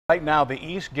Right now, the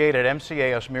east gate at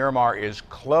MCAS Miramar is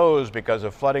closed because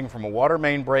of flooding from a water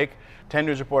main break. 10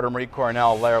 News reporter Marie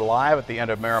Cornell there live at the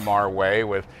end of Miramar Way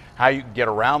with how you can get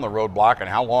around the roadblock and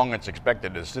how long it's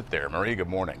expected to sit there. Marie, good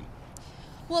morning.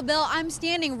 Well, Bill, I'm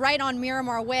standing right on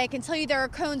Miramar Way. I can tell you there are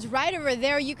cones right over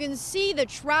there. You can see the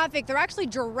traffic. They're actually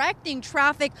directing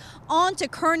traffic onto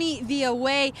Kearny Villa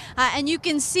Way. And you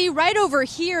can see right over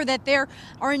here that there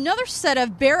are another set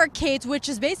of barricades, which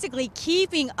is basically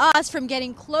keeping us from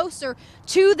getting closer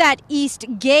to that east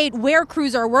gate where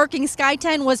crews are working. Sky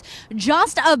 10 was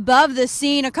just above the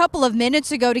scene a couple of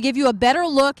minutes ago to give you a better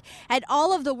look at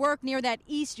all of the work near that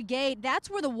east gate. That's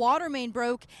where the water main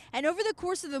broke. And over the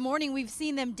course of the morning, we've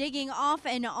seen them digging off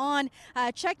and on,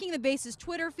 checking the base's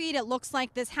Twitter feed. It looks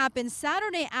like this happened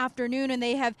Saturday afternoon, and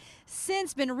they have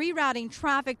since been rerouting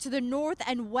traffic to the north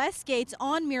and west gates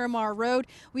on Miramar Road.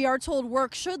 We are told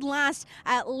work should last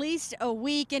at least a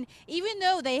week, and even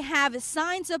though they have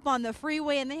signs up on the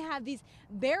freeway and they have these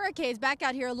barricades back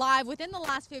out here live, within the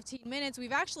last 15 minutes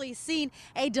we've actually seen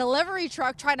a delivery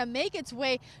truck try to make its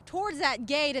way towards that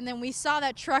gate, and then we saw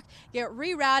that truck get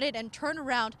rerouted and turn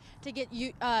around to get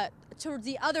towards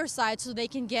the other side so they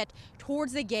can get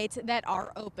towards the gates that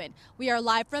are open. We are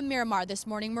live from Miramar this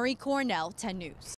morning. Marie Cornell, 10 News.